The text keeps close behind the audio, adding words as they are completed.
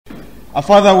Our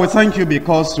Father, we thank you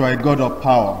because you are a God of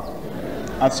power,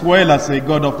 as well as a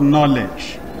God of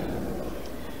knowledge.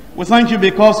 We thank you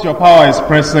because your power is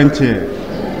present here,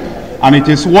 and it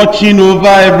is watching over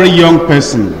every young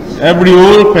person, every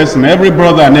old person, every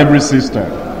brother and every sister.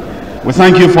 We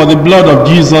thank you for the blood of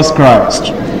Jesus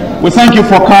Christ. We thank you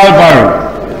for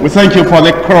Calvary. We thank you for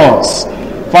the cross.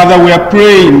 Father, we are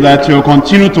praying that you will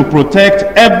continue to protect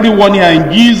everyone here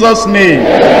in Jesus'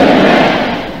 name.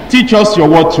 Teach us your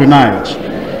word tonight.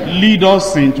 Lead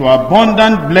us into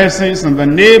abundant blessings in the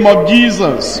name of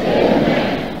Jesus.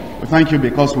 Amen. We thank you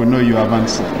because we know you have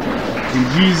answered. In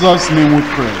Jesus' name we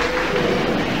pray.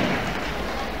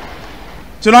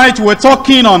 Tonight we're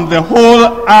talking on the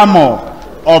whole armor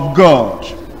of God.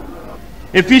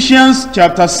 Ephesians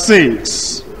chapter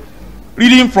 6,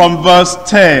 reading from verse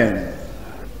 10.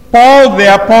 Paul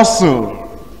the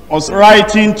apostle was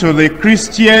writing to the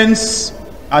Christians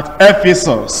at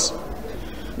Ephesus.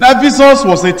 Now, Ephesus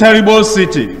was a terrible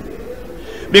city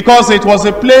because it was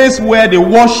a place where they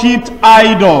worshipped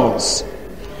idols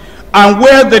and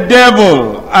where the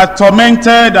devil had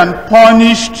tormented and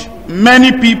punished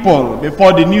many people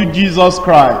before they knew Jesus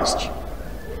Christ.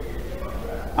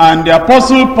 And the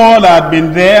apostle Paul had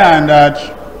been there and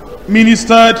had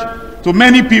ministered to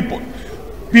many people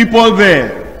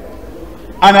there.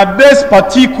 And at this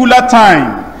particular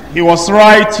time, he was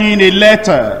writing a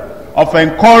letter of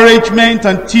encouragement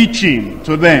and teaching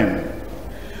to them.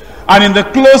 And in the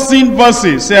closing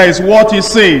verses, here is what he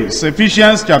says.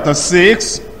 Ephesians chapter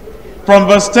 6, from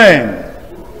verse 10.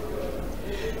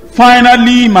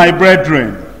 Finally, my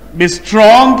brethren, be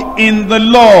strong in the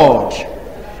Lord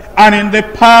and in the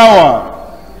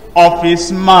power of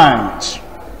his might.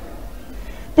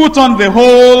 Put on the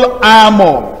whole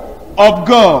armor of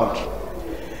God,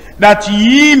 that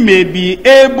ye may be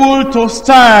able to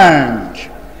stand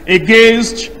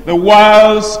against the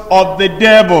wiles of the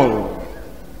devil.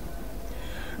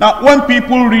 Now, when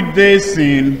people read this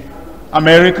in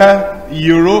America,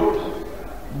 Europe,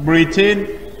 Britain,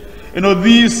 you know,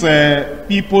 these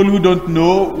people who don't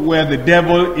know where the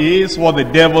devil is, what the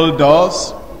devil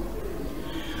does,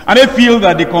 and they feel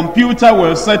that the computer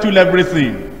will settle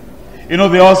everything. You know,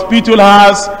 the hospital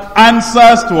has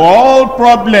answers to all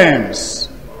problems.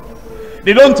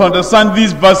 They don't understand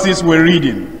these verses we're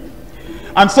reading.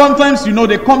 And sometimes, you know,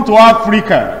 they come to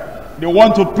Africa. They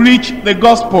want to preach the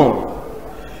gospel.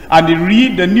 And they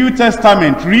read the New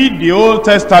Testament, read the Old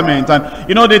Testament. And,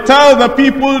 you know, they tell the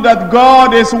people that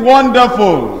God is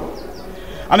wonderful.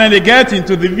 And then they get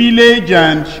into the village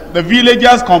and the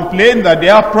villagers complain that they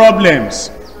have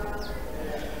problems.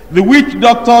 The witch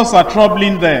doctors are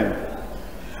troubling them.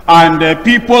 And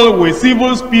people with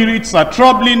evil spirits are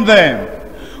troubling them.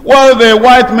 Well, the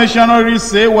white missionaries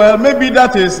say, well, maybe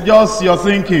that is just your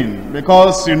thinking.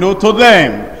 Because, you know, to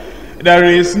them, there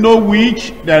is no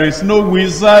witch, there is no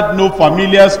wizard, no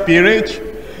familiar spirit.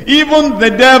 Even the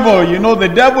devil, you know, the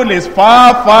devil is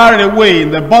far, far away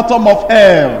in the bottom of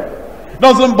hell.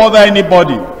 Doesn't bother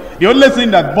anybody. The only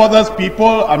thing that bothers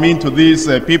people, I mean to these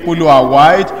people who are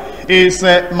white, is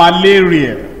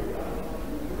malaria.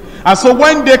 And so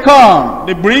when they come,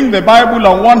 they bring the Bible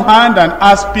on one hand and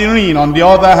aspirin on the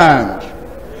other hand.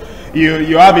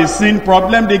 You have a sin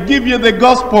problem, they give you the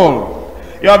gospel.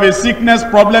 You have a sickness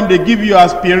problem, they give you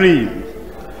aspirin.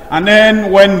 And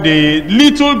then when the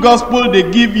little gospel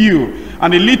they give you,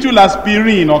 and the little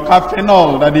aspirin or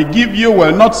cafenol that they give you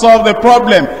will not solve the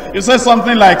problem. You say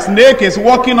something like, snake is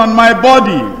walking on my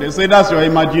body. They say that's your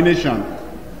imagination.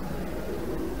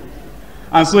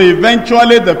 And so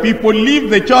eventually the people leave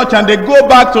the church and they go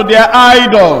back to their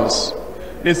idols.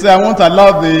 They say, I won't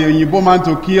allow the Yibo man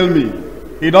to kill me.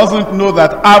 He doesn't know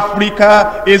that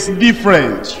Africa is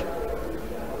different.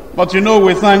 But you know,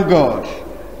 we thank God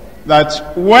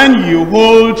that when you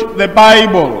hold the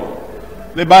Bible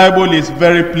is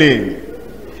very plain.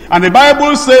 And the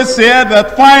Bible says here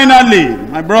that finally,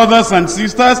 my brothers and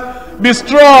sisters, be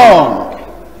strong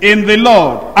in the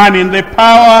Lord and in the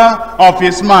power of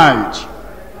his might.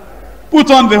 Put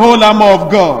on the whole armor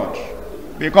of God.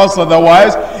 Because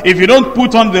otherwise, if you don't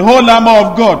put on the whole armor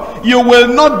of God, you will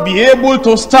not be able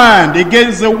to stand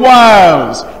against the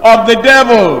wiles of the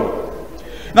devil.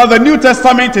 Now, the New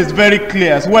Testament is very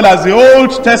clear, as well as the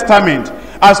Old Testament,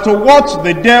 as to what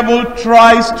the devil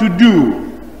tries to do.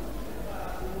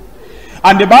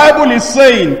 And the Bible is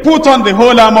saying, put on the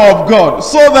whole armor of God,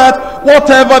 so that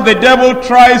whatever the devil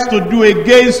tries to do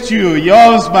against you, your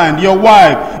husband, your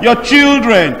wife, your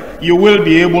children, you will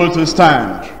be able to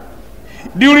stand.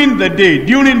 During the day,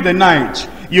 during the night,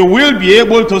 you will be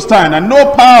able to stand, and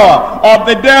no power of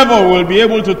the devil will be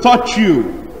able to touch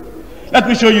you. Let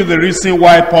me show you the reason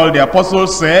why Paul the apostle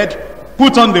said,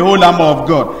 Put on the whole armor of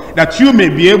God, that you may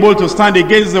be able to stand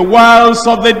against the wiles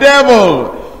of the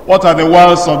devil. What are the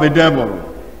wiles of the devil?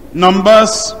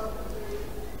 Numbers.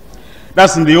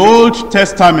 That's in the Old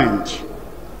Testament.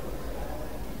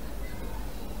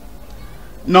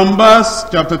 Numbers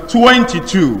chapter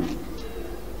 22.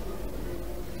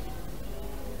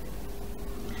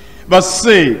 Verse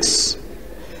 6.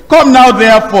 Come now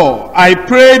therefore, I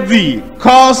pray thee,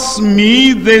 curse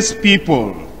me this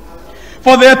people.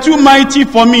 For they are too mighty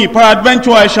for me, peradventure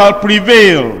I shall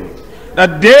prevail,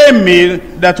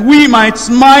 that we might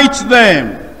smite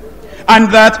them,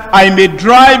 and that I may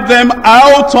drive them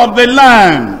out of the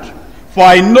land. For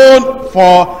I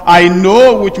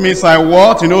know, which means I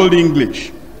what in Old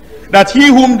English, that he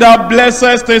whom thou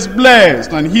blessest is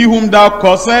blessed, and he whom thou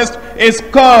cursest is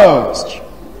cursed.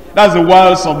 That's the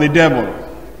wiles of the devil.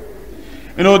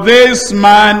 You know, this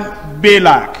man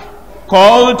Balak,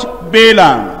 called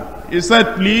Balaam, he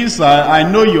said, please, I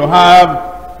know you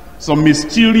have some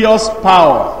mysterious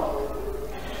power,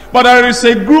 but there is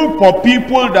a group of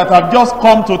people that have just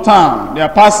come to town. They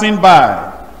are passing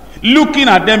by. Looking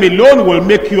at them alone will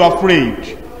make you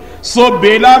afraid. So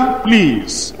Balaam,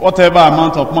 please, whatever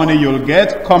amount of money you'll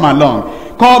get, come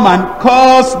along. Come and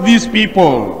curse these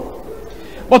people.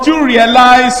 But you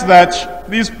realize that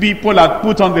these people had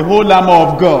put on the whole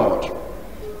armor of God.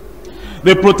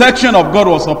 The protection of God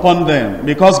was upon them,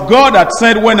 because God had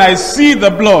said, when I see the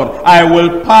blood, I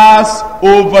will pass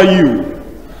over you.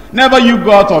 Never you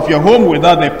go out of your home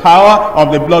without the power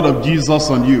of the blood of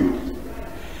Jesus on you.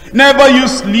 Never you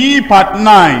sleep at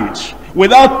night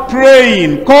without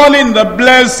praying, calling the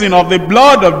blessing of the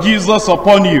blood of Jesus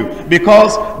upon you,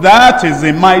 because that is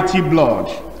the mighty blood.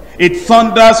 It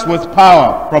thunders with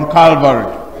power from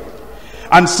Calvary.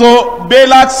 And so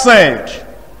Balak said,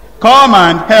 come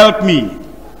and help me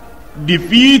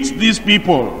defeat these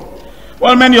people.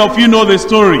 Well, many of you know the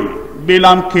story.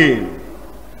 Balaam came,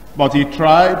 but he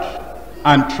tried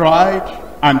and tried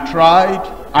and tried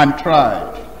and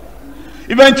tried.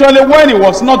 Eventually, when he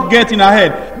was not getting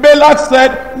ahead, Balak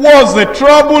said, what's the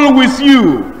trouble with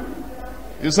you?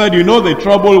 He said, you know, the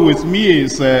trouble with me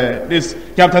is this,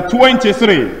 chapter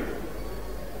 23.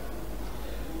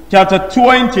 Chapter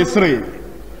 23,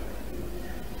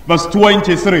 verse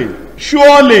 23.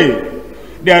 Surely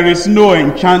there is no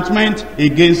enchantment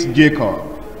against Jacob,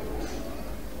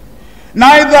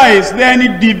 neither is there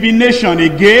any divination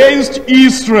against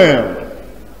Israel.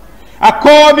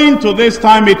 According to this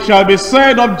time it shall be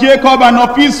said of Jacob and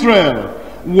of Israel,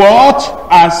 what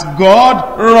has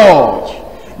God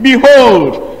wrought?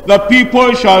 Behold, the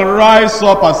people shall rise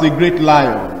up as a great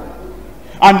lion,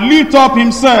 and lift up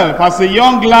himself as a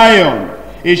young lion.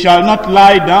 He shall not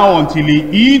lie down until he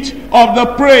eat of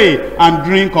the prey and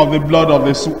drink of the blood of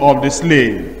the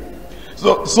slain.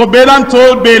 So Balaam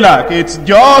told Balak, it's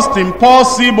just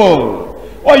impossible.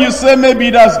 Or you say maybe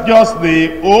that's just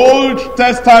the Old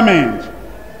Testament.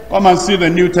 Come and see the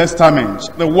New Testament.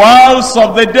 The wiles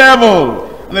of the devil.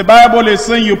 And the Bible is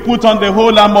saying you put on the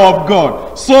whole armor of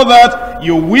God, so that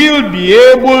you will be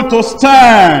able to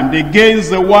stand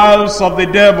against the wiles of the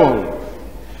devil.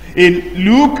 In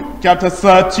Luke chapter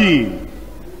 13.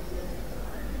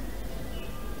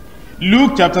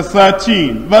 Luke chapter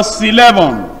 13, verse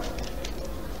 11.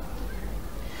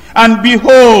 And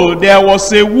behold, there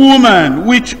was a woman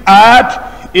which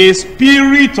had a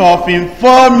spirit of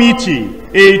infirmity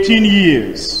 18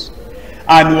 years,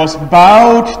 and was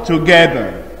bowed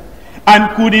together,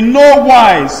 and could in no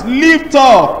wise lift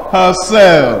up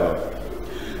herself.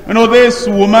 You know, this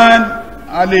woman,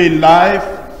 early in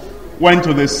life, went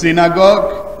to the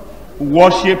synagogue,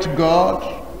 worshipped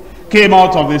God, came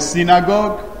out of the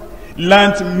synagogue,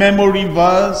 learned memory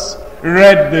verse,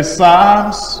 read the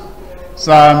Psalms,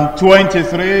 Psalm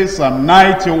 23, Psalm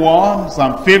 91,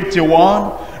 Psalm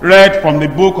 51, read from the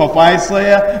book of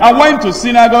Isaiah, and went to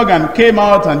synagogue and came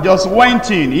out and just went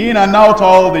in and out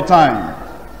all the time.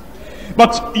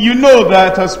 But you know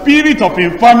that a spirit of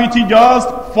infirmity just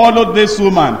followed this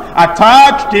woman,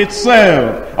 attached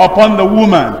itself upon the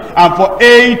woman, and for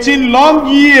 18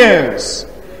 long years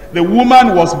the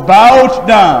woman was bowed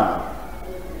down.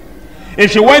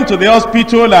 If she went to the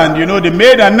hospital and, you know, they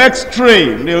made an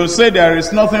X-ray, they will say there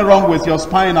is nothing wrong with your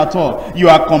spine at all. You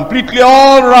are completely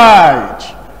all right.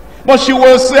 But she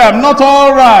will say, I'm not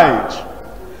all right.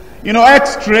 You know,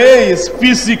 X-ray is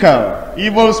physical.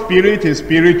 Evil spirit is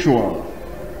spiritual.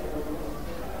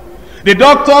 The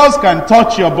doctors can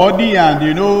touch your body and,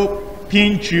 you know,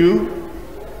 pinch you,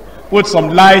 put some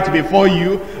light before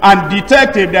you, and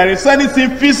detect if there is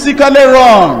anything physically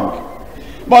wrong.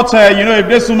 But, if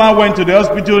this woman went to the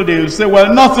hospital, they will say,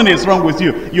 well, nothing is wrong with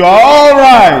you. You are all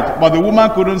right. But the woman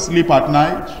couldn't sleep at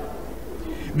night.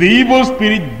 The evil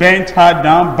spirit bent her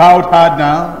down, bowed her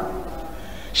down.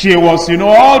 She was,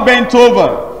 all bent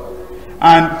over.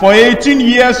 And for 18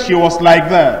 years, she was like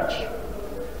that.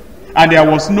 And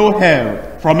there was no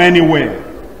help from anywhere.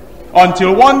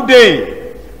 Until one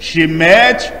day, she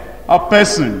met a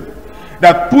person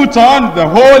that put on the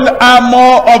whole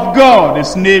armor of God.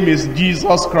 His name is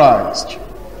Jesus Christ.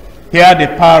 He had the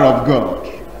power of God.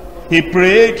 He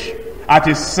prayed. At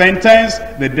his sentence,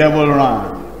 the devil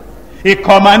ran. He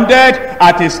commanded,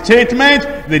 at his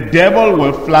statement, the devil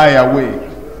will fly away.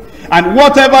 And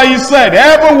whatever he said,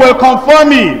 heaven will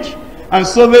confirm it. And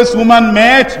so this woman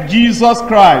met Jesus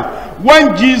Christ.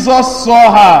 When Jesus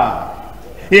saw her,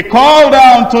 he called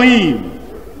her unto him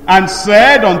and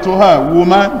said unto her,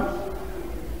 Woman,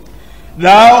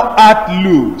 thou art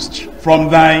loosed from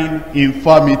thine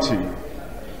infirmity.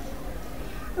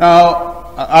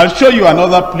 Now, I'll show you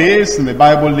another place in the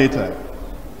Bible later.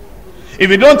 If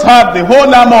you don't have the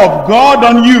whole armor of God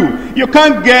on you, you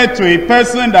can't get to a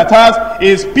person that has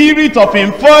a spirit of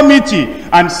infirmity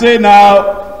and say,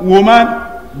 now, woman,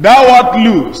 thou art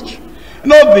loosed.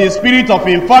 The spirit of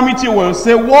infirmity will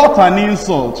say, what an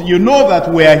insult. You know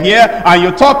that we are here and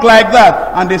you talk like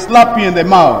that, and they slap you in the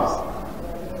mouth.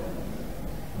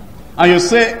 And you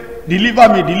say, deliver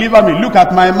me, look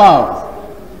at my mouth.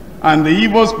 And the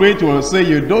evil spirit will say,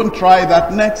 you don't try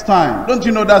that next time. Don't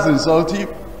you know that's insulting?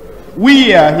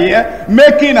 We are here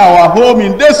making our home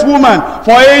in this woman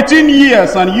for 18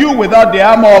 years, and you, without the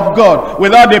armor of God,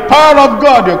 without the power of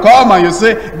God, you come and you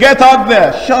say, get out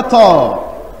there, shut up.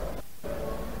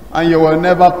 And you will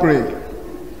never pray.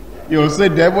 You will say,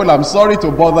 devil, I'm sorry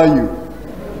to bother you.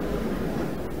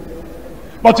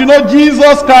 But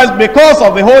Jesus Christ, because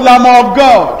of the whole armor of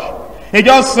God, he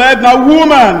just said, now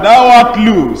woman, thou art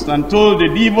loosed, and told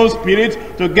the evil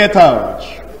spirit to get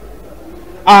out.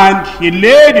 And he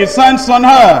laid his hands on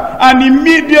her, and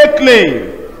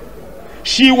immediately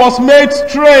she was made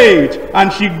straight,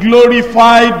 and she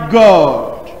glorified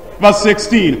God. Verse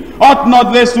 16, ought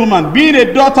not this woman, being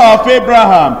a daughter of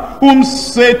Abraham, whom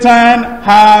Satan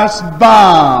has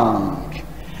bound,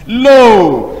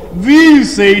 lo,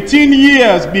 these 18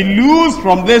 years be loosed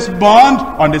from this bond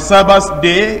on the Sabbath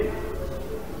day?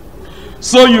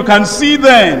 So you can see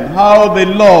then how the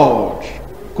Lord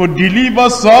could deliver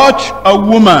such a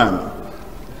woman.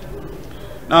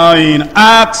 Now in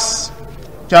Acts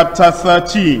chapter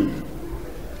 13,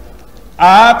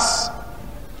 Acts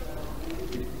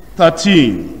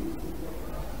 13,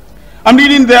 I'm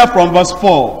reading there from verse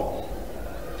 4.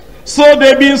 So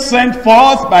they being sent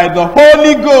forth by the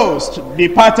Holy Ghost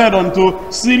departed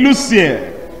unto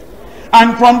Seleucia,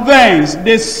 and from thence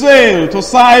they sailed to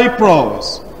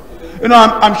Cyprus.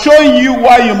 I'm showing you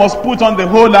why you must put on the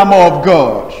whole armor of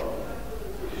God.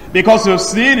 Because you've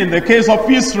seen in the case of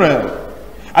Israel,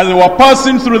 as they were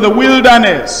passing through the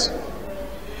wilderness,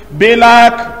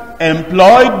 Balak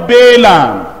employed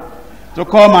Balaam to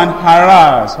come and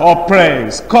harass,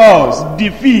 oppress, cause,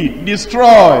 defeat,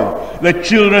 destroy the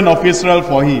children of Israel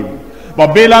for him.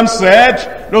 But Balaam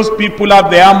said, those people have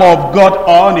the armor of God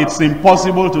on, it's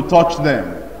impossible to touch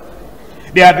them.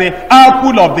 They are the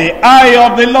apple of the eye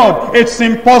of the Lord. It's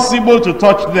impossible to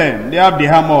touch them. They have the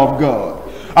armor of God.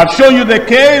 I've shown you the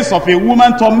case of a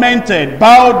woman tormented,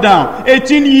 bowed down,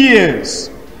 18 years.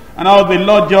 And how the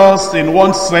Lord just in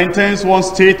one sentence, one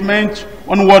statement,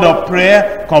 one word of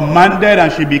prayer, commanded,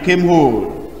 and she became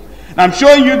whole. And I'm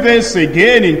showing you this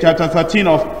again in chapter 13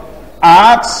 of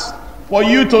Acts for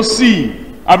you to see.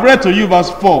 I've read to you verse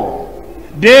 4.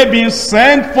 They being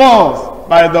sent forth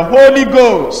by the Holy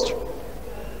Ghost.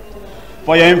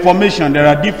 For your information, there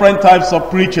are different types of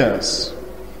preachers.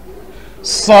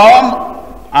 Some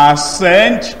are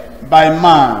sent by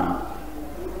man,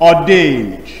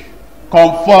 ordained,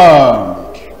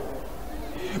 confirmed.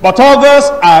 But others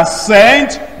are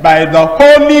sent by the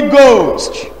Holy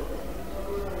Ghost.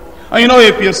 And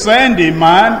if you send a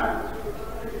man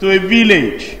to a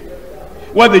village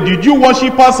where the Juju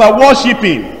worshippers are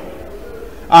worshiping,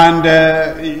 and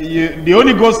the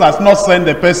Holy Ghost has not sent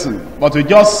the person, but we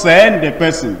just send the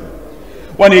person.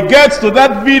 When he gets to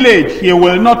that village, he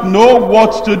will not know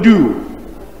what to do.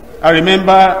 I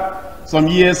remember some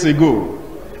years ago,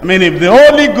 if the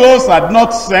Holy Ghost had not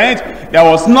sent, there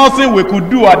was nothing we could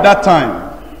do at that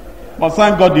time. But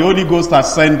thank God the Holy Ghost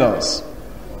has sent us.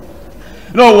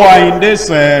 We're in this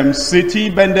city,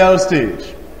 Bendel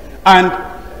Stage, and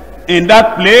in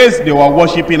that place they were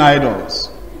worshiping idols.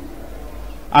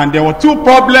 And there were two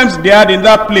problems they had in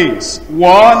that place.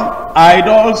 One,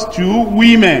 idols. Two,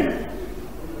 women.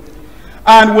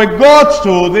 And we got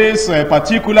to this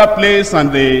particular place,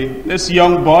 and this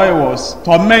young boy was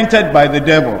tormented by the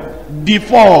devil,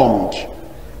 deformed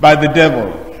by the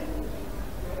devil.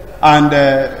 And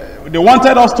they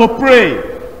wanted us to pray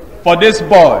for this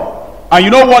boy. And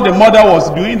you know what the mother was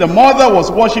doing? The mother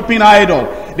was worshiping idol.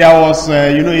 There was,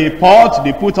 a pot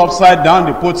they put upside down,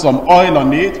 they put some oil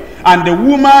on it. And the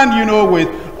woman,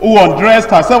 who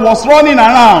undressed herself was running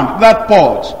around that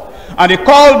pot. And they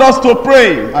called us to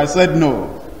pray. I said,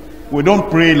 no, we don't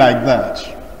pray like that.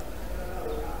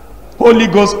 Holy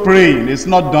Ghost praying is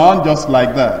not done just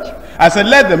like that. I said,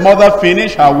 let the mother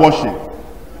finish her worship.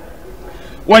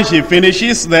 When she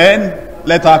finishes, then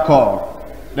let her call.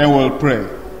 Then we'll pray.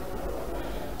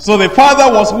 So the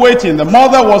father was waiting, the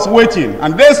mother was waiting.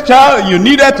 And this child, you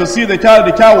needed to see the child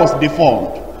was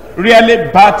deformed.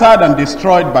 Really battered and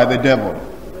destroyed by the devil.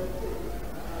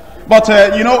 But,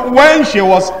 when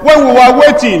we were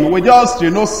waiting, we just,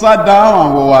 sat down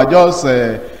and we were just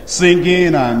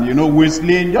singing and,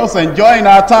 whistling, just enjoying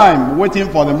our time, waiting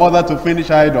for the mother to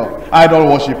finish idol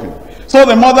worshiping. So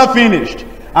the mother finished,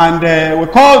 and we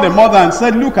called the mother and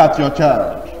said, look at your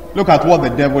child. Look at what the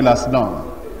devil has done.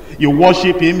 You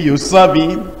worship him, you serve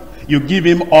him, you give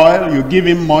him oil, you give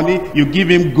him money, you give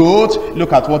him gold.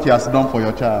 Look at what he has done for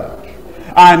your child.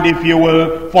 And if you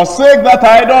will forsake that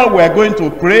idol, we're going to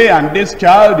pray, and this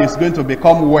child is going to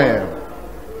become well.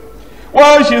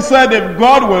 Well, she said, if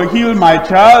God will heal my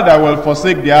child, I will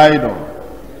forsake the idol.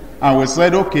 And we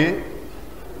said, okay,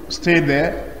 stay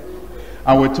there.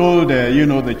 And we told,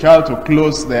 the child to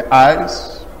close their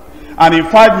eyes. And in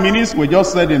 5 minutes, we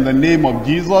just said, in the name of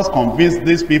Jesus, convince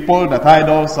these people that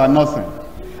idols are nothing.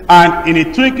 And in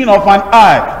a twinkling of an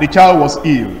eye, the child was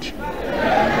healed.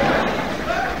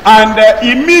 And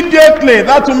immediately,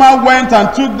 that woman went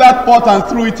and took that pot and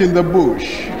threw it in the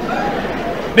bush.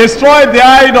 Destroyed the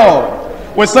idol.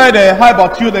 We said, how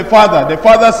about you, the father? The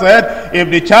father said,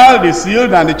 if the child is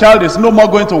healed and the child is no more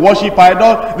going to worship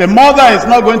idol, the mother is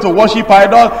not going to worship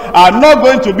idol, I'm not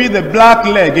going to be the black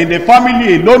leg in the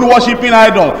family alone worshiping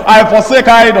idol. I forsake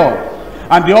idol.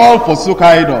 And they all forsook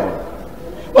idol.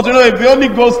 But if the Holy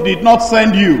Ghost did not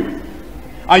send you,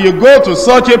 and you go to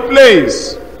such a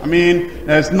place,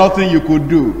 there's nothing you could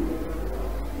do.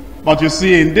 But you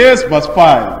see, in this verse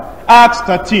 5, Acts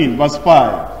 13, verse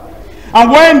 5, and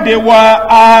when they were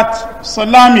at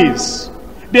Salamis,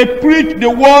 they preached the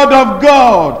word of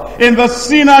God in the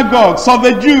synagogues of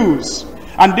the Jews,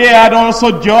 and they had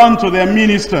also John to their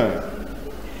minister.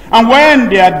 And when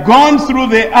they had gone through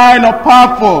the isle of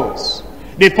Paphos,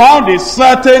 they found a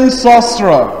certain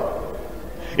sorcerer,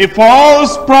 a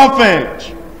false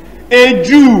prophet, a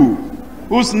Jew,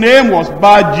 whose name was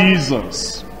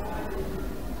Bar-Jesus,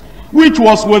 which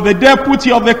was with the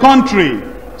deputy of the country,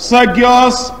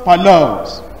 Sergius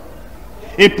Paulus,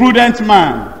 a prudent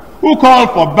man, who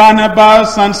called for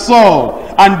Barnabas and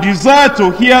Saul, and desired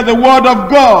to hear the word of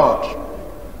God.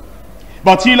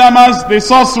 But Elymas the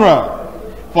sorcerer,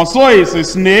 for so is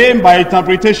his name by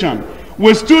interpretation,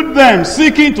 withstood them,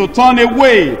 seeking to turn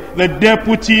away the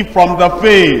deputy from the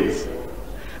faith.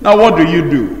 Now what do you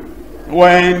do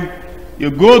when you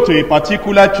go to a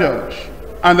particular church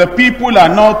and the people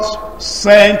are not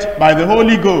sent by the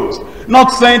Holy Ghost,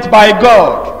 not sent by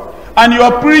God, and you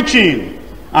are preaching,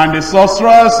 and the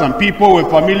sorcerers and people with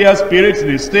familiar spirits,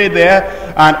 they stay there,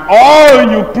 and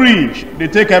all you preach, they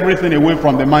take everything away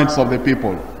from the minds of the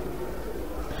people.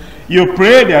 You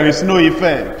pray, there is no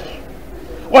effect.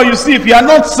 Well, you see, if you are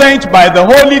not sent by the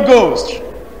Holy Ghost,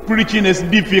 preaching is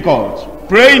difficult.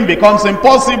 Praying becomes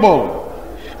impossible.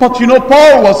 But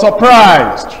Paul was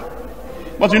surprised.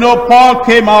 But Paul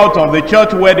came out of the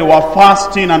church where they were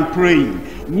fasting and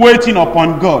praying, waiting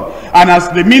upon God. And as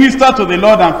they ministered to the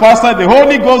Lord and fasted, the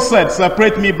Holy Ghost said,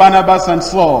 separate me, Barnabas and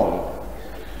Saul.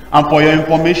 And for your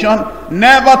information,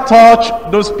 never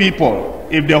touch those people.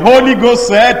 If the Holy Ghost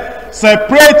said,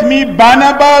 separate me,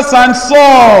 Barnabas and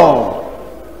Saul,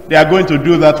 they are going to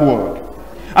do that word.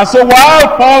 And so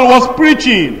while Paul was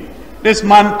preaching, this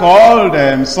man called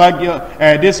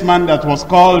this man that was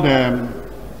called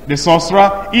the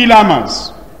sorcerer,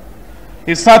 Elymas,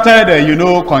 he started,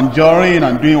 conjuring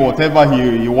and doing whatever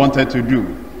he wanted to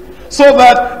do, so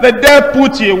that the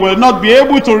deputy will not be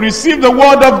able to receive the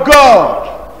word of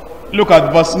God. Look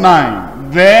at verse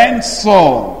 9. Then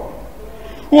Saul,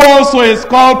 who also is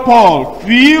called Paul,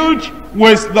 filled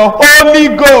with the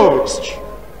Holy Ghost,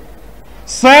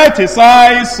 set his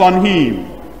eyes on him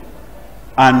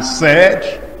and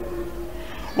said,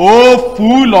 O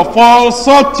full of all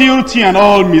subtlety and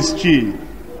all mischief,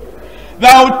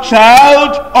 thou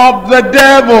child of the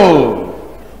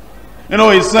devil, You know,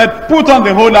 he said, put on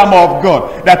the whole armor of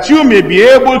God, that you may be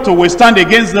able to withstand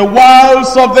against the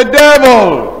wiles of the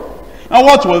devil. Now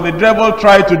what will the devil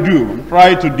try to do?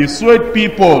 Try to dissuade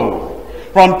people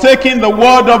from taking the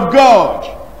word of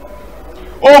God.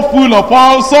 O full of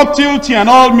all subtlety and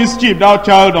all mischief, thou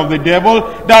child of the devil,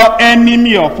 thou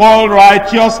enemy of all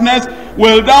righteousness,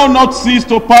 will thou not cease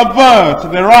to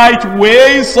pervert the right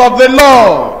ways of the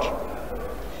Lord?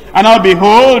 And now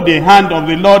behold, the hand of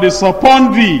the Lord is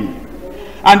upon thee,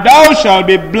 and thou shalt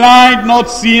be blind, not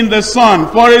seeing the sun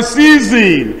for a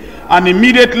season. And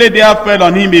immediately there fell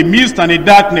on him a mist and a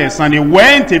darkness, and he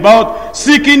went about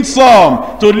seeking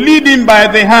some to lead him by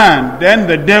the hand. Then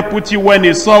the deputy, when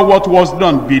he saw what was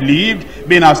done, believed,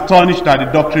 being astonished at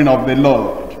the doctrine of the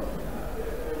Lord.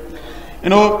 You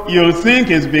know, you'll think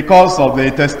it's because of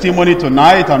the testimony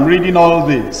tonight. I'm reading all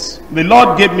this. The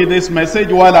Lord gave me this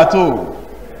message while at home.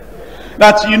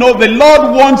 That, you know, the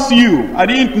Lord wants you. I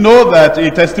didn't know that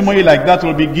a testimony like that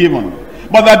will be given.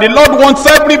 But that the Lord wants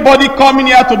everybody coming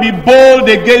here to be bold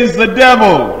against the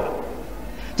devil.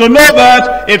 To know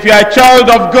that if you are a child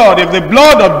of God, if the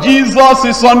blood of Jesus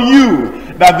is on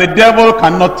you, that the devil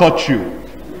cannot touch you.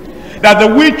 That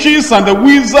the witches and the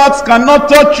wizards cannot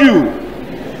touch you.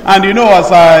 And you know, as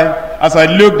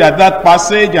I looked at that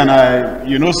passage and I,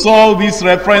 you know, saw these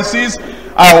references,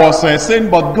 I was saying,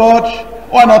 but God,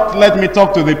 why not let me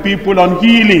talk to the people on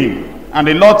healing? And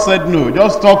the Lord said, no,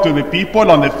 just talk to the people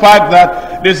on the fact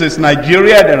that this is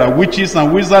Nigeria. There are witches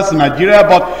and wizards in Nigeria.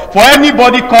 But for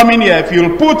anybody coming here, if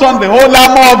you'll put on the whole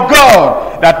armor of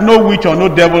God, that no witch or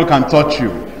no devil can touch you.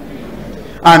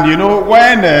 And you know,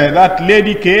 when that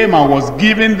lady came and was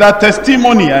giving that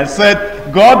testimony, I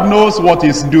said, God knows what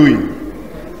he's doing.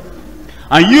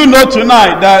 And you know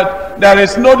tonight that there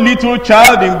is no little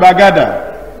child in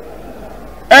Bagada.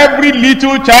 Every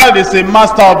little child is a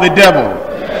master of the devil.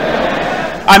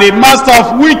 And a master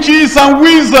of witches and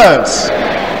wizards.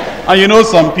 And you know,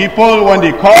 some people, when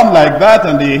they come like that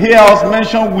and they hear us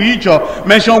mention witch or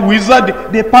mention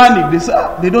wizard, they panic. They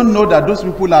say, they don't know that those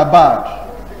people are bad.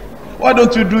 Why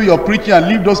don't you do your preaching and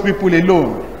leave those people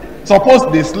alone? Suppose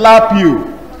they slap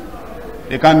you.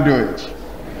 They can't do it.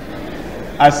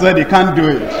 I said they can't do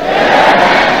it.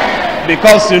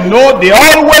 Because you know, they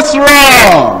always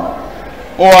run.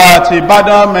 Or at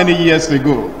Ibadan many years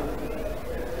ago.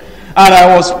 And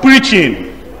I was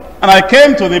preaching, and I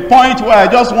came to the point where I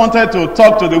just wanted to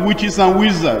talk to the witches and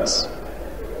wizards.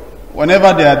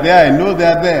 Whenever they are there, I know they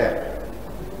are there,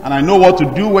 and I know what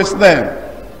to do with them.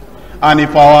 And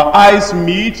if our eyes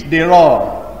meet, they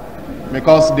run,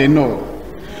 because they know.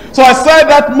 So I said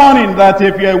that morning that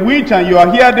if you're a witch and you are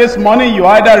here this morning, you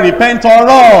either repent or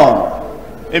run.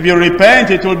 If you repent,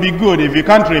 it will be good. If you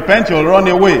can't repent, you'll run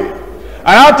away. And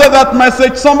after that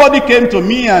message, somebody came to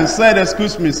me and said,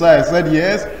 excuse me, sir. I said,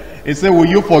 yes. He said, will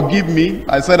you forgive me?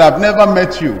 I said, I've never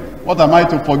met you. What am I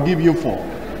to forgive you for?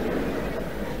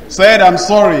 Said, I'm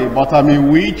sorry, but I'm a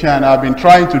witch and I've been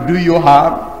trying to do you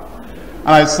harm. And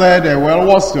I said, well,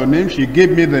 what's your name? She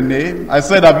gave me the name. I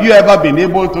said, have you ever been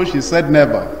able to? She said,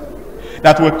 never.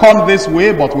 That we come this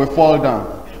way, but we fall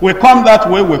down. We come that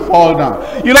way, we fall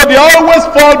down. You know, they always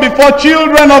fall before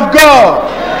children of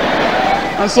God.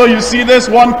 And so you see, this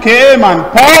one came and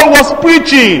Paul was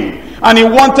preaching and he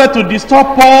wanted to disturb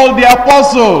Paul the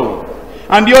apostle.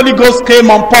 And the Holy Ghost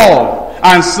came on Paul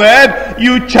and said,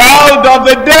 you child of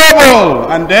the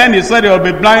devil. And then he said he will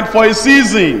be blind for a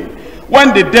season.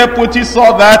 When the deputy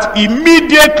saw that,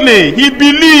 immediately he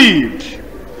believed.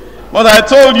 But I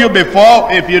told you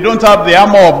before, if you don't have the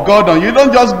armor of God on, you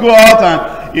don't just go out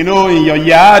and, you know, in your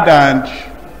yard and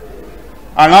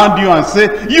around you and say,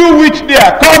 you witch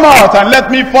there, come out and let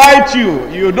me fight you.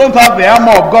 You don't have the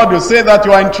armor of God to say that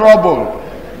you are in trouble.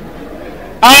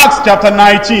 Acts chapter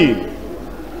 19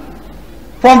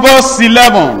 from verse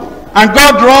 11. And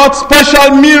God wrought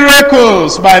special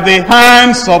miracles by the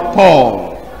hands of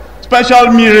Paul.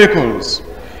 Special miracles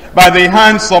by the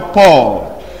hands of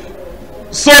Paul.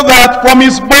 So that from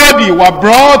his body were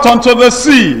brought unto the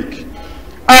sick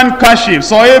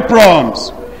handkerchiefs or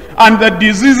aprons, and the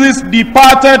diseases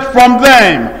departed from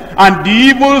them, and the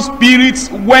evil spirits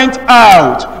went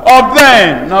out of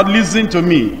them. Now listen to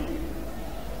me.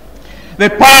 The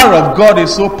power of God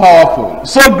is so powerful,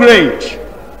 so great,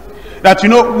 that you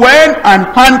know, when an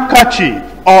handkerchief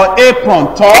or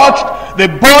apron touched the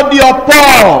body of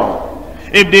Paul,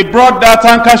 if they brought that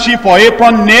handkerchief or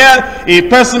apron near a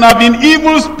person having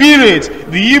evil spirits,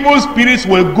 the evil spirits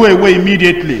will go away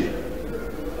immediately.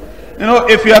 You know,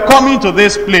 if you are coming to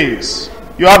this place,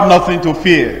 you have nothing to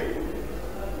fear.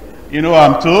 You know,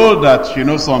 I'm told that, you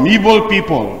know, some evil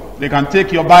people, they can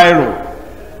take your biro.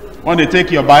 When they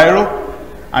take your biro,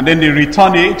 and then they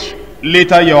return it,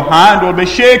 later your hand will be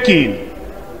shaking.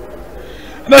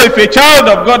 Now, if a child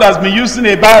of God has been using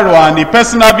a biro and the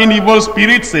person having evil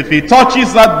spirits, if he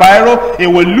touches that biro, he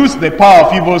will lose the power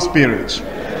of evil spirits.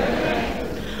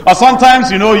 Or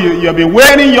sometimes, you'll be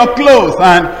wearing your clothes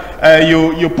and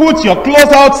you put your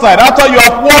clothes outside after you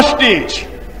have washed it.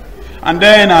 And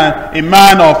then a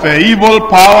man of evil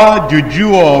power,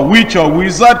 juju or witch or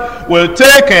wizard, will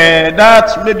take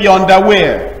that maybe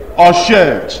underwear or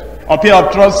shirt or pair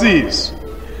of trousers.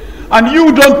 And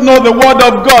you don't know the word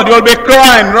of God. You'll be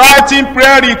crying, writing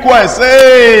prayer requests.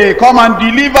 Hey, come and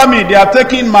deliver me. They are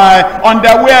taking my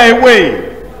underwear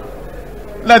away.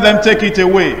 Let them take it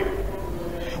away.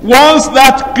 Once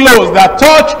that clothes that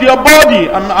touched your body,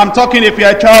 I'm talking if you're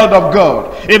a child of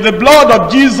God, if the blood of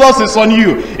Jesus is on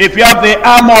you, if you have the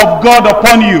armor of God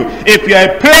upon you, if you're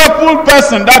a prayerful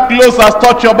person, that clothes has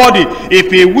touched your body.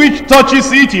 If a witch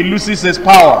touches it, he loses his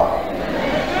power.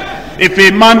 If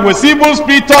a man with evil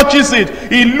spirit touches it,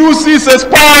 he loses his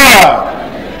power.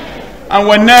 And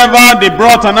whenever they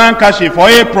brought an handkerchief or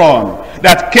apron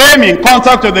that came in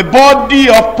contact with the body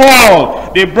of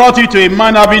Paul, they brought it to a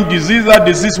man having disease, that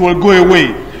disease will go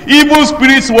away. Evil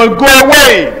spirits will go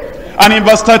away. And in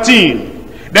verse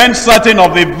 13, then certain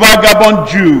of the vagabond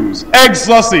Jews,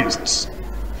 exorcists,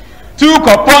 took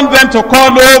upon them to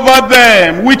call over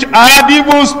them, which had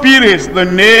evil spirits, the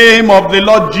name of the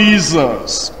Lord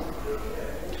Jesus.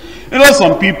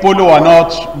 Some people who are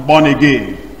not born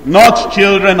again, not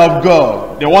children of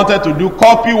God, they wanted to do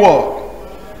copy work.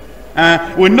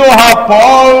 We know how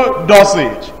Paul does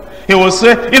it. He will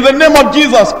say, in the name of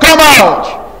Jesus, come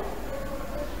out.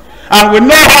 And we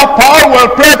know how Paul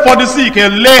will pray for the sick. He'll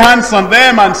lay hands on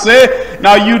them and say,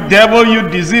 now you devil, you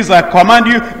disease, I command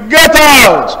you, get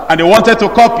out. And they wanted to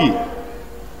copy,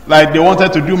 like they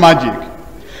wanted to do magic.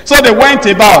 So they went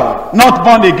about, not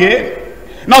born again,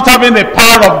 not having the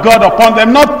power of God upon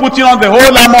them, not putting on the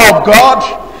whole armor of God.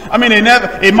 I mean,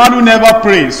 a man who never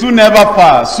prays, who never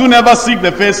fasts, who never seek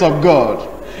the face of God,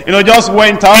 just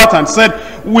went out and said,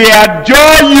 we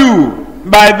adjure you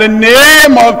by the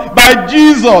name of, by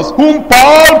Jesus, whom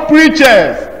Paul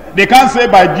preaches. They can't say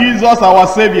by Jesus our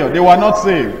Savior. They were not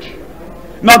saved,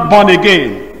 not born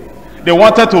again. They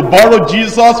wanted to borrow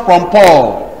Jesus from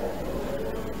Paul.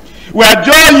 We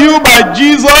adjure you by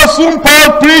Jesus, whom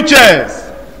Paul preaches.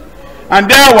 And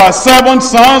there were 7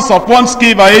 sons of one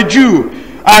Sceva, a Jew,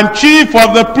 and chief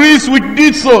of the priests which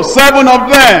did so, 7 of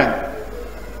them.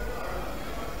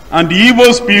 And the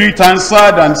evil spirit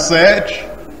answered and said,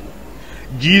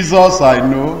 Jesus I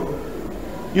know.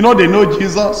 They know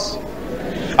Jesus.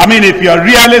 I mean, if you're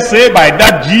really saved by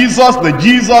that Jesus, the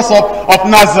Jesus of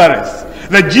Nazareth,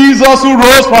 the Jesus who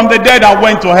rose from the dead and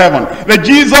went to heaven, the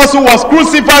Jesus who was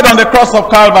crucified on the cross of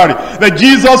Calvary, the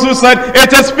Jesus who said,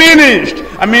 it is finished.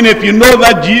 I mean, if you know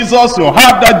that Jesus, you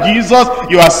have that Jesus,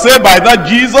 you are saved by that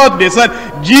Jesus. They said,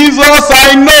 Jesus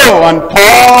I know, and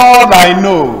Paul I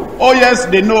know. Oh yes,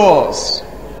 they know us.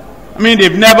 I mean,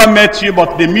 they've never met you,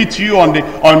 but they meet you on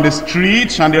the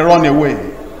street and they run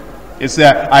away. They say,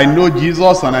 I know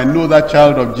Jesus and I know that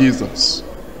child of Jesus.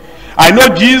 I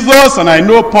know Jesus and I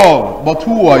know Paul, but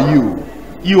who are you?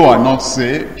 You are not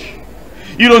saved.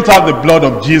 You don't have the blood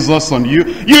of Jesus on you.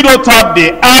 You don't have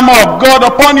the armor of God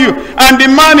upon you. And the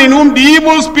man in whom the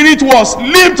evil spirit was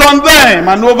leaped on them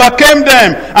and overcame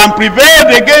them and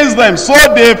prevailed against them. So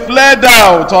they fled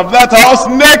out of that house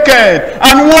naked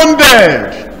and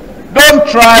wounded. Don't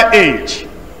try it.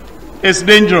 It's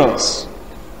dangerous.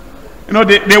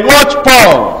 They watched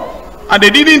Paul. And they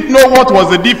didn't know what was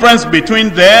the difference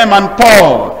between them and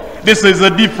Paul. This is the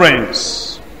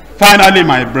difference. Finally,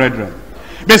 my brethren,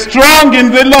 be strong in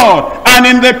the Lord and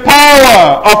in the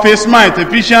power of his might.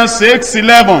 Ephesians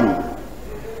 6:11.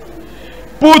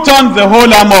 Put on the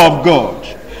whole armor of God,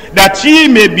 that ye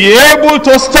may be able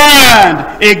to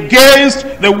stand against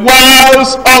the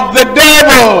wiles of the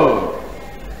devil.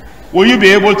 Will you be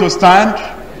able to stand?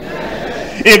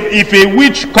 If a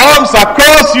witch comes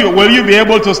across you, will you be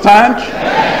able to stand?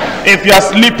 Yes. If you are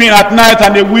sleeping at night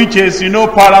and the witch is,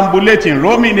 perambulating,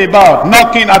 roaming about,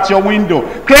 knocking at your window,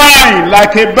 crying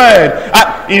like a bird,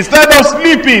 instead of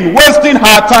sleeping, wasting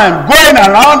her time, going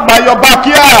around by your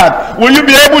backyard, will you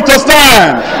be able to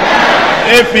stand?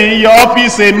 Yes. If in your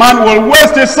office a man will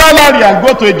waste a salary and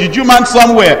go to a juju man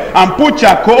somewhere and put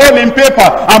charcoal in paper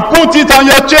and put it on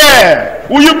your chair,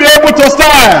 will you be able to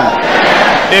stand? Yes.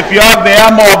 If you have the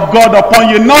armor of God upon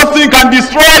you, nothing can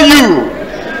destroy you.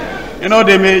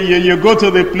 You go to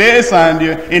the place and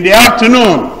in the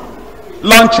afternoon,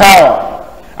 lunch hour,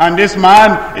 and this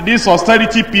man, this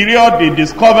austerity period, they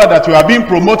discover that you are being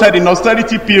promoted in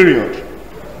austerity period.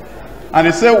 And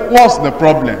he said, what's the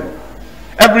problem?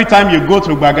 Every time you go to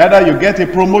Bagada, you get a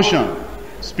promotion.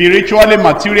 Spiritually,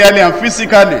 materially, and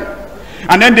physically.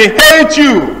 And then they hate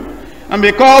you. And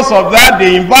because of that,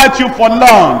 they invite you for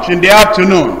lunch in the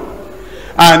afternoon.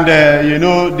 And, you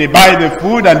know, they buy the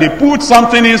food and they put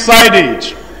something inside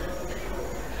it.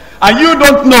 And you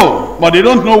don't know, but they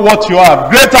don't know what you are.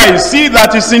 Greater is he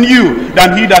that is in you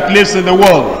than he that lives in the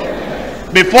world.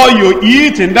 Before you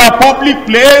eat in that public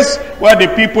place where the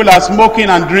people are smoking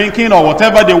and drinking or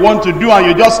whatever they want to do, and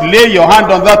you just lay your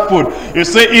hand on that food, you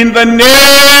say, in the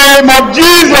name of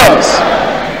Jesus,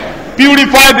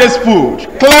 purify this food,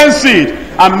 cleanse it,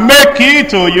 and make it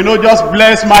to, you know, just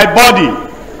bless my body.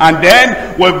 And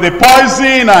then with the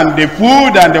poison and the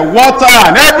food and the water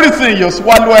and everything, you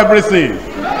swallow everything.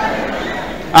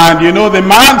 And you know, the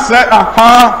man said,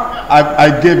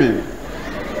 I gave him.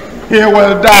 He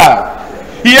will die.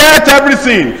 He ate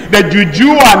everything. The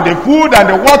juju and the food and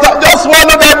the water, just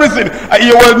swallowed everything.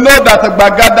 You will know that the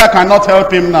Bagada cannot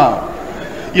help him now.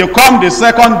 You come the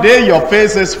second day, your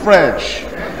face is fresh.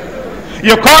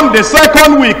 You come the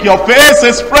second week, your face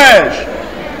is fresh.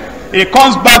 He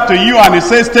comes back to you and he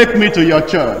says, take me to your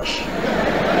church.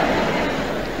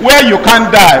 Where you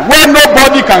can't die, where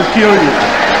nobody can kill you.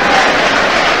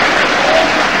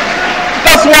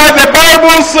 That's why the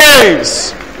Bible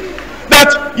says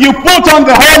that you put on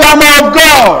the whole armor of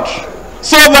God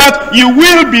so that you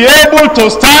will be able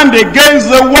to stand against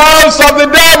the wiles of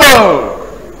the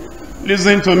devil.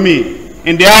 Listen to me.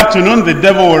 In the afternoon, the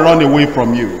devil will run away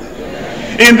from you.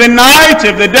 In the night,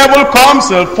 if the devil comes,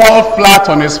 he'll fall flat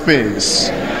on his face.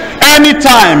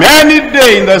 Anytime, any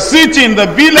day, in the city, in the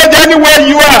village, anywhere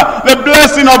you are, the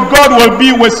blessing of God will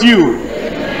be with you.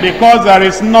 Because there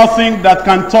is nothing that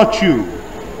can touch you.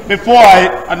 Before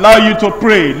I allow you to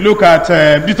pray, look at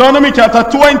Deuteronomy chapter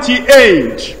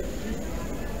 28.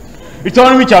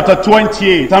 Deuteronomy chapter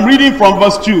 28. I'm reading from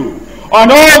verse 2. And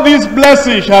all these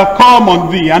blessings shall come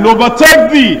on thee, and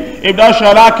overtake thee, if thou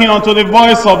shalt hearken unto the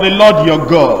voice of the Lord your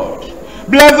God.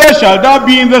 Blessed shall thou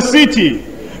be in the city,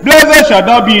 blessed shall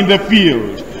thou be in the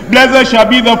field. Blessed shall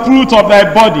be the fruit of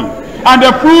thy body, and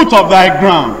the fruit of thy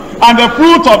ground, and the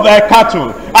fruit of thy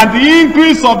cattle, and the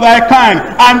increase of thy kind,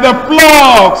 and the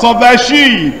flocks of thy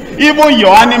sheep. Even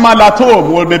your animal at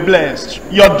home will be blessed.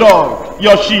 Your dog,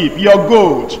 your sheep, your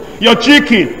goat, your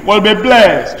chicken will be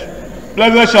blessed.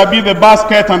 Blessed shall be the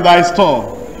basket and thy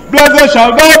store. Blessed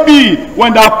shall thou be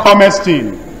when thou comest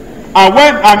in. And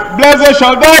blessed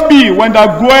shall thou be when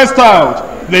thou goest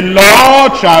out. The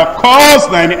Lord shall cause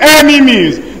thine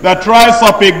enemies that rise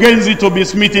up against thee to be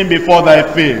smitten before thy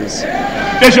face.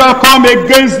 They shall come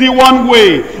against thee one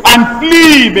way, and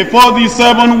flee before thee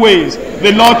 7 ways.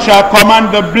 The Lord shall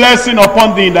command the blessing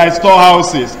upon thee in thy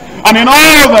storehouses, and in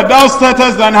all that thou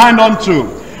settest thine hand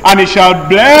unto. And he shall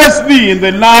bless thee in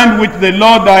the land which the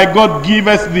Lord thy God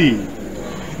giveth thee.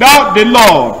 Thou, the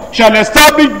Lord, shall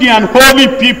establish thee an holy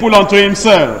people unto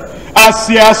himself, as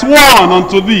he has sworn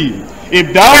unto thee,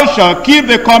 if thou shalt keep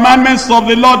the commandments of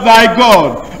the Lord thy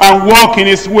God, and walk in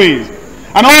his ways.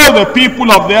 And all the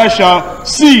people of the earth shall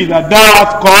see that thou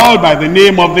art called by the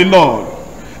name of the Lord.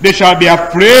 They shall be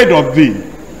afraid of thee.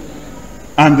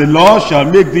 And the Lord shall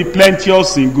make thee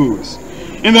plenteous in goods,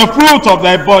 in the fruit of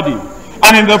thy body,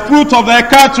 and in the fruit of thy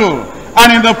cattle,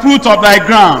 and in the fruit of thy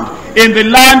ground, in the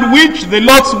land which the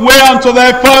Lord sware unto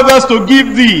thy fathers to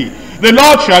give thee. The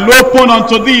Lord shall open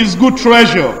unto thee his good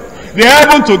treasure, the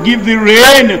heaven to give thee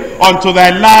rain unto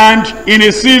thy land in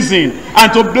a season,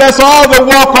 and to bless all the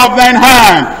work of thine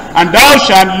hand. And thou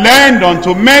shalt lend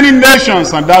unto many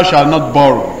nations, and thou shalt not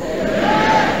borrow.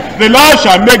 Amen. The Lord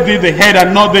shall make thee the head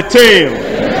and not the tail.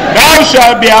 Amen. Thou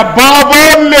shalt be above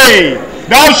only,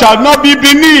 thou shalt not be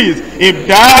beneath, if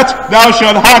that thou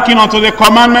shalt hearken unto the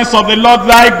commandments of the Lord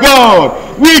thy God,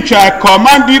 which I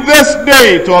command thee this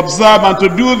day to observe and to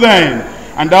do them.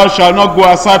 And thou shalt not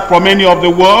go aside from any of the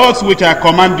words which I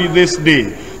command thee this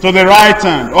day, to the right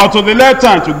hand or to the left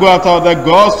hand, to go after other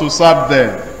gods to serve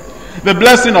them. The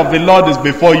blessing of the Lord is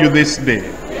before you this day.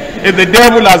 If the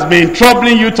devil has been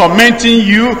troubling you, tormenting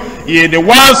you, the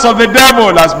wiles of the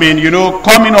devil has been,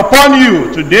 coming upon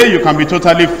you, today you can be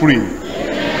totally free.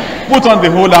 Put on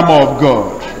the whole armor of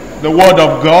God, the word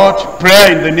of God,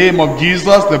 prayer in the name of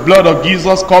Jesus, the blood of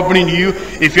Jesus covering you.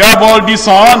 If you have all this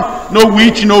on, no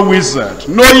witch, no wizard,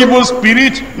 no evil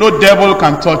spirit, no devil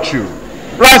can touch you.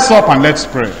 Rise up and let's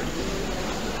pray.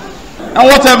 And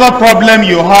whatever problem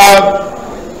you have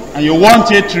and you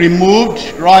want it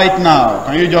removed right now,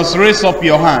 can you just raise up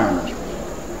your hand?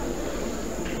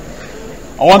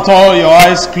 I want all your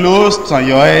eyes closed and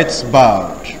your heads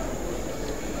bowed.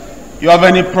 You have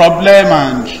any problem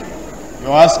and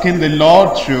you're asking the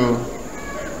Lord to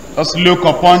Just look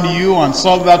upon you and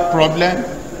solve that problem.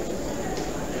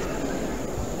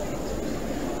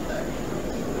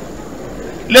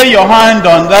 Lay your hand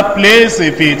on that place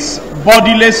if it's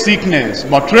bodily sickness,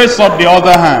 but raise up the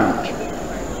other hand.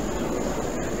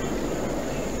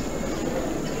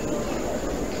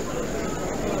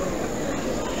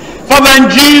 Father, in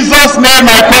Jesus' name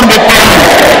I come before you.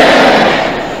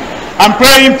 I'm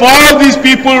praying for all these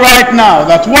people right now,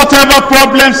 that whatever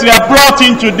problems they are brought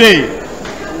in today,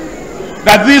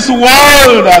 that this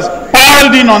world has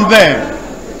piled in on them,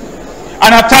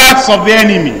 and attacks of the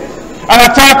enemy, an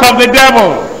attack of the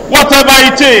devil, whatever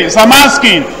it is, I'm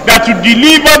asking that you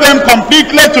deliver them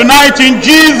completely tonight in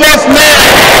Jesus' name.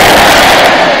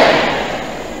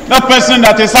 That person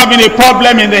that is having a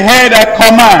problem in the head, I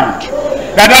command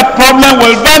that problem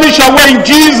will vanish away in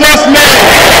Jesus' name.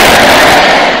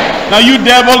 Now you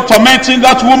devil tormenting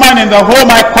that woman in the home,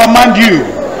 I command you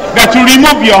that you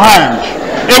remove your hand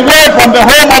away from the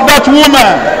home of that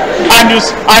woman, and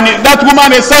that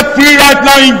woman is set free right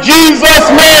now in Jesus'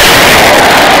 name.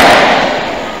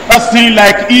 That thing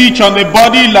like itch on the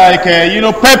body, like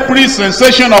peppery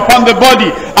sensation upon the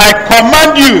body, I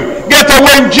command you, get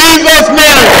away in Jesus'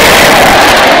 name.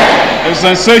 The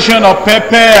sensation of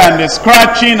pepper and the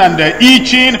scratching and the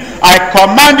itching, I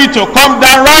command it to come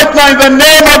down right now in the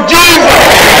name of Jesus.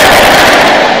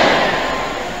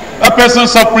 That person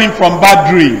suffering from bad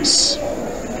dreams,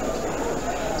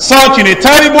 such in a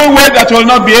terrible way that you will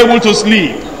not be able to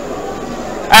sleep,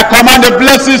 I command the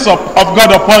blessings of God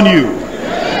upon you.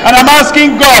 And I'm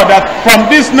asking God that from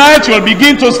this night you will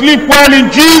begin to sleep well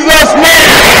in Jesus'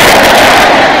 name.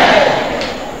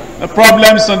 The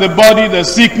problems in the body, the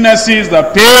sicknesses, the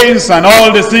pains, and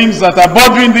all the things that are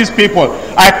bothering these people,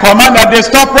 I command that they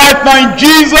stop right now in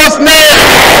Jesus' name.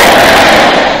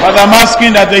 But I'm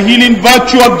asking that the healing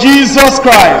virtue of Jesus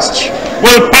Christ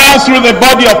will pass through the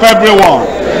body of everyone.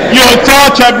 You'll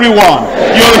touch everyone.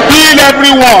 You'll heal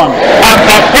everyone. And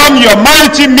perform your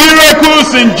mighty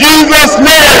miracles in Jesus'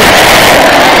 name.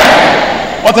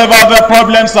 Whatever other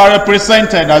problems are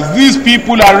represented, as these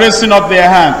people are raising up their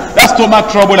hand, that stomach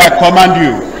trouble, I command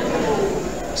you,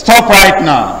 stop right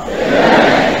now.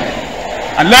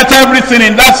 And let everything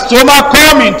in that stomach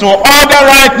come into order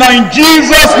right now in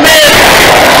Jesus' name.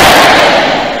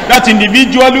 That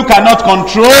individual who cannot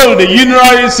control the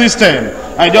urinary system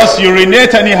and just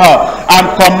urinate anyhow,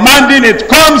 I'm commanding it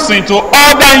comes into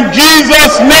order in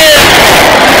Jesus'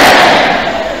 name.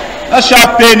 That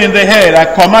sharp pain in the head,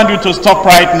 I command you to stop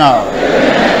right now.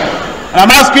 And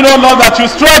I'm asking, oh Lord, that you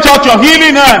stretch out your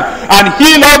healing hand and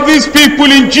heal all these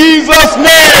people in Jesus'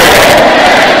 name.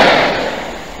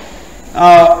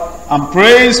 Now, I'm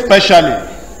praying specially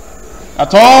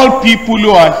that all people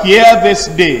who are here this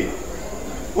day,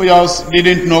 who just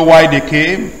didn't know why they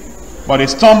came, but they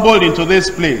stumbled into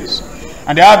this place,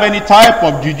 and they have any type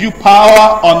of juju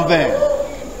power on them,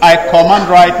 I command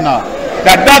right now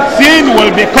that thing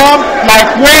will become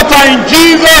like water in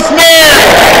Jesus' name.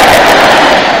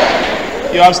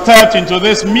 You have stepped into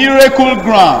this miracle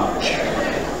ground,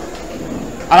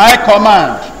 and I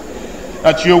command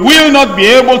that you will not be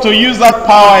able to use that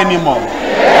power anymore.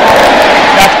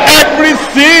 That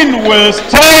everything will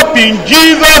stop in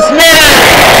Jesus' name.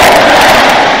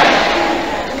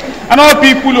 And all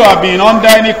people who have been under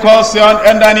any curse,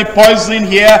 under any poison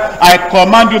here, I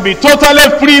command you be totally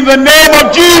free in the name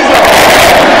of Jesus.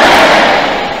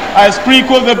 I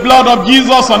sprinkle the blood of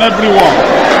Jesus on everyone.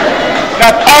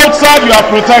 That outside you are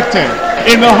protected.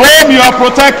 In the home you are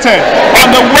protected.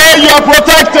 On the way you are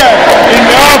protected. In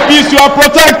the office you are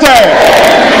protected.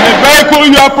 In the vehicle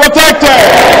you are protected.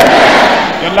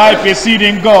 Your life is hid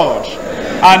in God.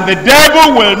 And the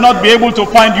devil will not be able to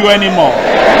find you anymore.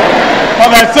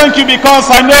 Father, I thank you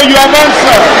because I know you have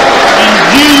answered. In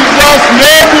Jesus'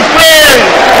 name we pray.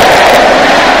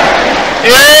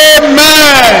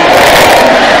 Amen.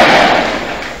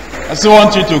 I still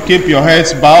want you to keep your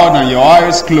heads bowed and your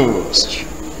eyes closed.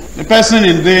 The person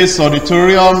in this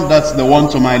auditorium, that's the one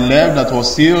to my left, that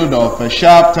was healed of a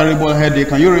sharp, terrible headache.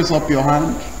 Can you raise up your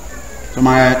hand? To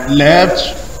my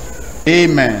left.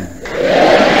 Amen.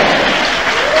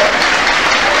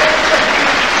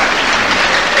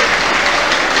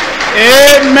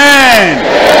 Amen.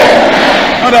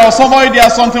 Now there was somebody there,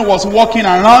 something was walking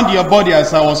around your body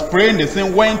as I was praying. The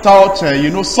thing went out,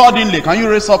 suddenly. Can you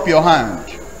raise up your hand?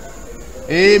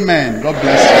 Amen. God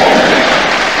bless you.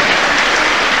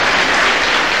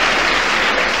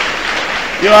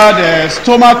 You had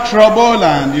stomach trouble,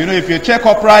 and if you check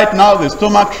up right now, the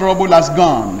stomach trouble has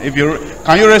gone.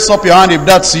 Can you raise up your hand if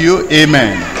that's you?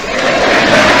 Amen.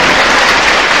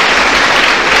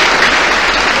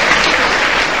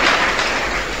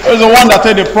 Who is the one that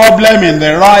had the problem in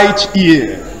the right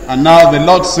ear? And now the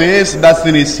Lord says that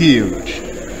thing is healed.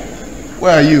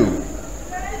 Where are you?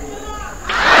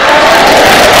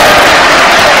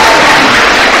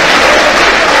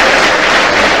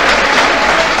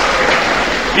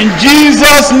 In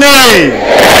Jesus' name.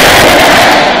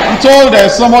 I'm told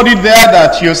there's somebody there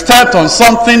that you stepped on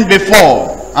something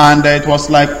before, and it was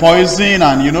like poison,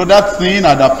 and you know that thing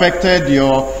had affected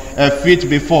your feet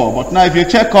before. But now if you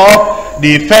check up,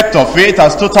 the effect of it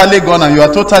has totally gone and you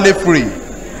are totally free.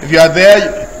 If you are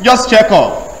there, just check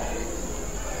up.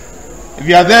 If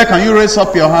you are there, can you raise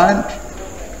up your hand?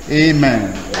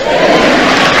 Amen.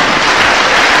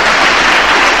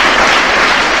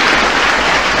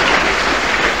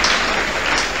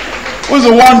 Who's the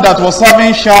one that was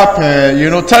having sharp,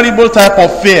 terrible type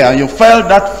of fear, and you felt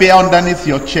that fear underneath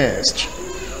your chest?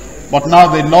 But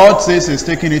now the Lord says He's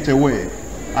taking it away.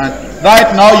 And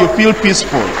right now you feel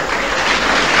peaceful.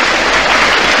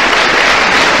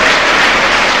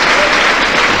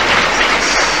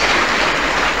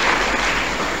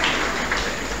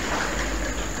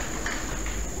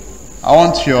 I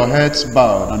want your heads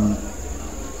bowed and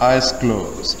eyes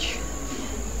closed.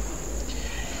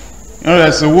 You know,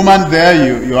 there's a woman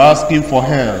there, you're asking for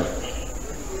help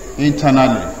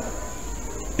internally.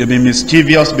 You've been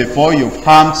mischievous before, you've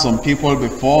harmed some people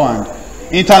before, and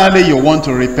internally you want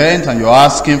to repent and you're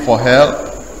asking for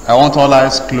help. I want all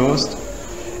eyes closed.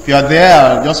 If you are there,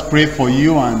 I'll just pray for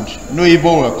you, and no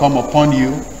evil will come upon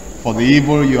you for the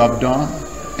evil you have done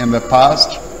in the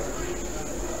past.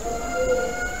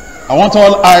 I want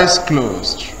all eyes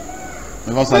closed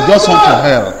because I just want to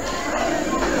help.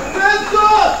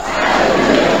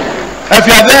 If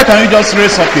you are there, can you just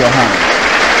raise up your hand?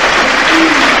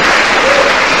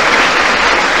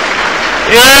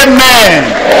 Amen.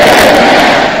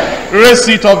 Raise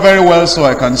it up very well so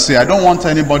I can see. I don't want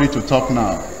anybody to talk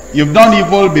now. You've done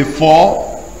evil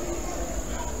before.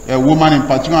 A woman in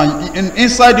particular.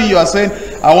 Inside you are saying,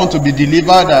 I want to be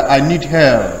delivered. I need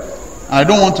help. I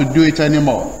don't want to do it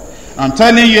anymore. I'm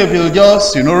telling you, if you'll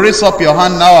just, raise up your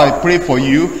hand now, I pray for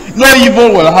you. No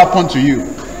evil will happen to you.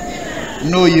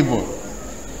 No evil.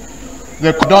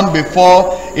 They've done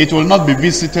before, it will not be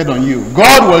visited on you.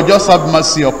 God will just have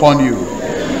mercy upon you.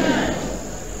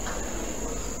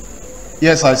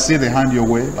 Yes, I see the hand you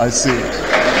wave. I see it.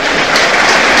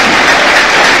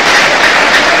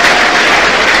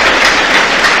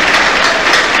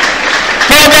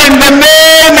 Father, in the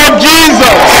name of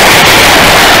Jesus,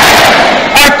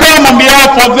 I come on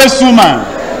behalf of this woman,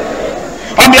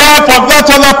 on behalf of that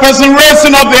other person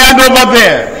raising up the hand over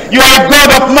there. You are a God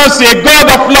of mercy, a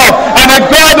God of love, and a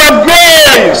God of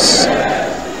grace.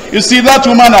 You see, that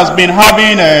woman has been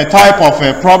having a type of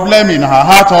a problem in her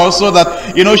heart also,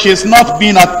 that, she's not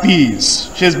been at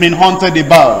peace. She's been haunted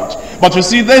about. But you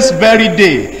see, this very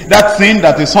day, that thing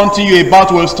that is haunting you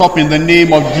about will stop in the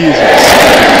name of Jesus.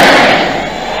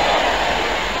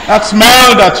 That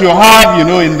smell that you have,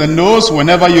 in the nose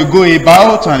whenever you go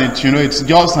about, and it's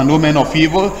just an omen of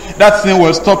evil, that thing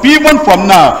will stop even from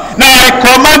now. Now I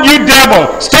command you,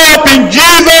 devil, stop in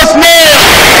Jesus' name.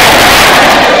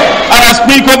 And I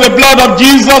speak of the blood of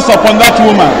Jesus upon that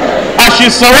woman, as she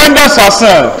surrenders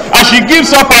herself, as she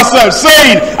gives up herself,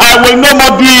 saying, I will no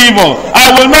more do evil.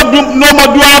 I will not no more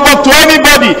do evil to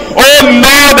anybody. Oh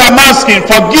Lord, I'm asking,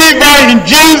 forgive her in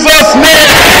Jesus'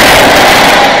 name.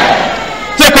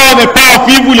 Take all the power of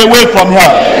evil away from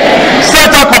her. Set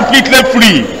her completely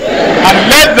free. And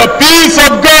let the peace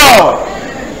of God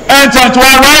enter into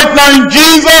her right now in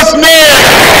Jesus' name.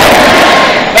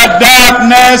 That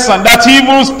darkness and that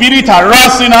evil spirit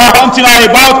harassing her, haunting her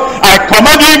about, I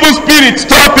command evil spirit,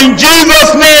 stop in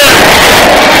Jesus' name.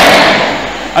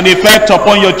 And the effect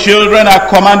upon your children, I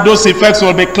command those effects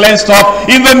will be cleansed up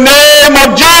in the name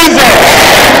of Jesus.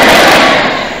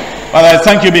 Father, I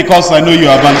thank you because I know you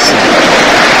have answered.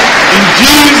 In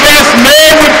Jesus'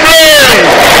 name we pray.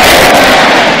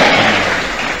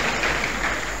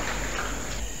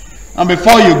 And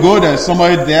before you go, there's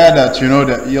somebody there that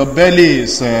that your belly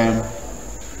is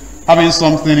having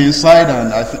something inside,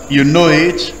 and you know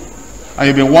it, and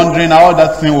you've been wondering how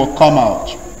that thing will come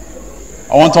out.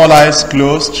 I want all eyes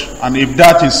closed, and if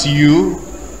that is you,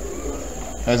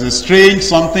 there's a strange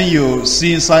something you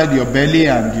see inside your belly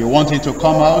and you want it to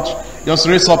come out, just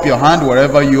raise up your hand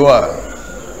wherever you are.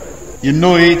 You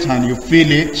know it and you feel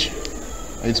it.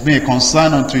 It's been a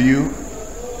concern unto you.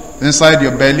 Inside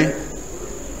your belly.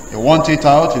 You want it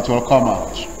out, it will come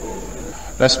out.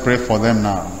 Let's pray for them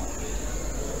now.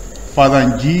 Father,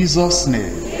 in Jesus'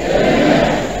 name,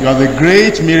 Amen. You are the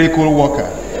great miracle worker.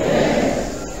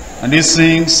 Yes. And these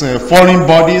things, foreign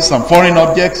bodies and foreign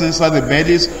objects inside the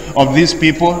bellies of these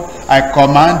people, I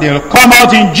command they'll come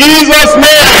out in Jesus'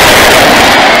 name.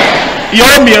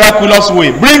 Your miraculous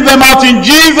way. Bring them out in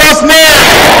Jesus' name.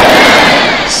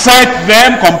 Set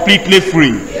them completely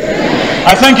free.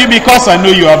 I thank you because I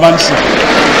know you have answered.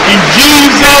 In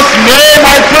Jesus' name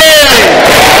I pray.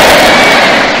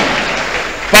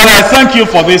 Father, I thank you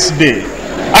for this day.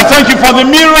 I thank you for the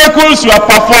miracles you have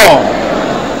performed.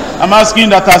 I'm asking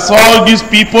that as all these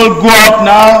people go out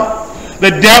now,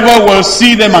 the devil will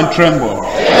see them and tremble.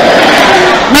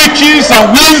 Witches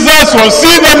and wizards will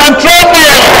see them and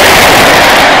tremble.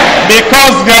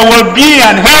 Because there will be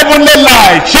an heavenly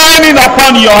light shining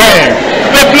upon your head.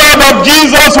 The blood of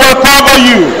Jesus will cover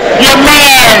you. Your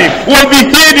life will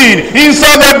be hidden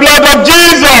inside the blood of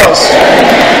Jesus.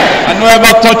 And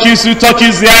whoever touches you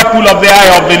touches the apple of the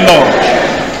eye of the Lord.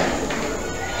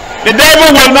 The devil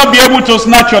will not be able to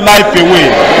snatch your life away.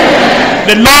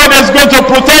 The Lord is going to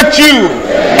protect you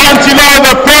until all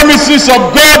the promises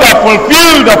of God are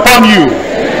fulfilled upon you.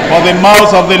 For the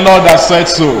mouth of the Lord has said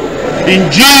so. In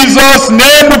Jesus'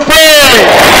 name we pray.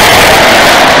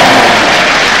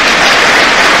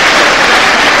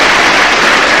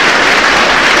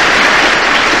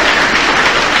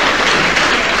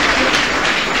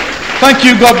 Thank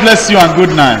you. God bless you and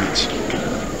good night.